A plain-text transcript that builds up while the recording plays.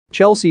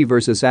Chelsea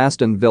vs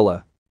Aston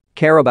Villa.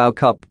 Carabao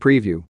Cup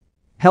preview.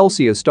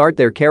 Chelsea start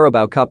their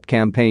Carabao Cup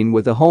campaign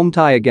with a home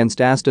tie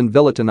against Aston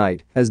Villa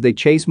tonight as they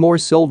chase more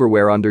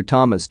silverware under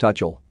Thomas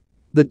Tuchel.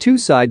 The two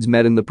sides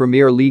met in the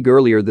Premier League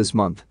earlier this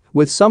month,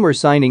 with summer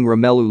signing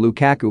Romelu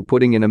Lukaku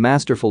putting in a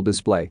masterful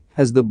display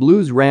as the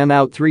Blues ran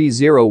out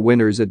 3-0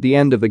 winners at the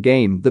end of a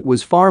game that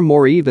was far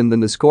more even than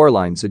the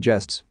scoreline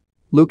suggests.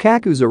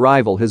 Lukaku's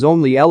arrival has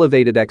only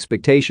elevated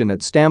expectation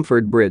at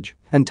Stamford Bridge,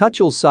 and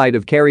Tuchel's side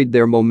have carried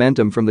their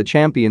momentum from the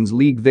Champions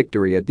League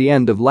victory at the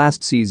end of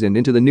last season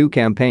into the new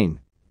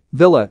campaign.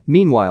 Villa,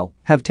 meanwhile,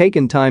 have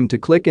taken time to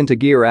click into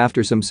gear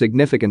after some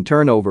significant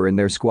turnover in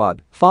their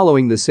squad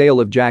following the sale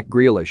of Jack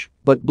Grealish,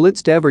 but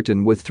blitzed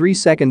Everton with 3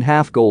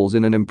 second-half goals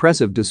in an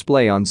impressive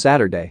display on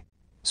Saturday.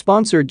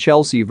 Sponsored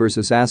Chelsea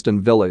vs Aston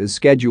Villa is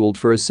scheduled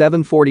for a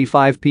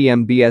 7:45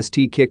 p.m.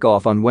 BST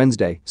kickoff on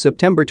Wednesday,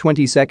 September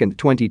 22,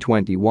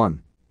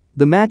 2021.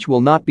 The match will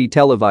not be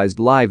televised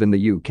live in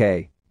the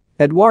UK.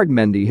 Edouard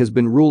Mendy has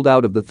been ruled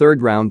out of the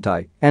third-round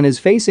tie and is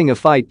facing a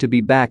fight to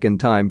be back in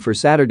time for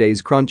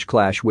Saturday's crunch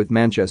clash with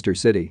Manchester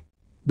City.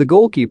 The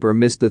goalkeeper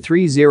missed the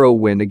 3-0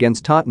 win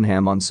against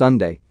Tottenham on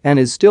Sunday and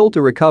is still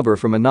to recover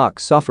from a knock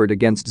suffered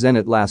against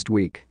Zenit last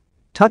week.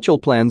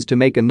 Tuchel plans to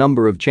make a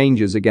number of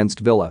changes against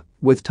Villa,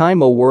 with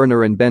Timo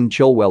Werner and Ben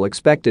Chilwell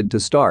expected to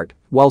start,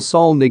 while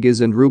Saul Niguez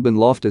and Ruben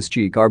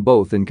Loftus-Cheek are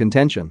both in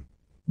contention.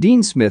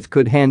 Dean Smith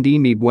could hand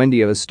Emi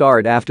Buendia a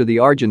start after the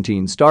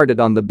Argentine started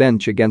on the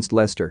bench against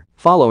Leicester,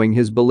 following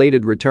his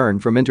belated return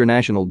from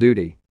international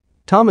duty.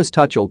 Thomas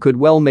Tuchel could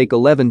well make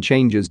 11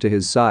 changes to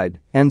his side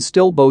and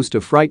still boast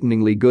a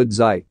frighteningly good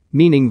side,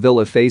 meaning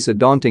Villa face a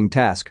daunting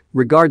task,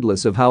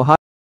 regardless of how high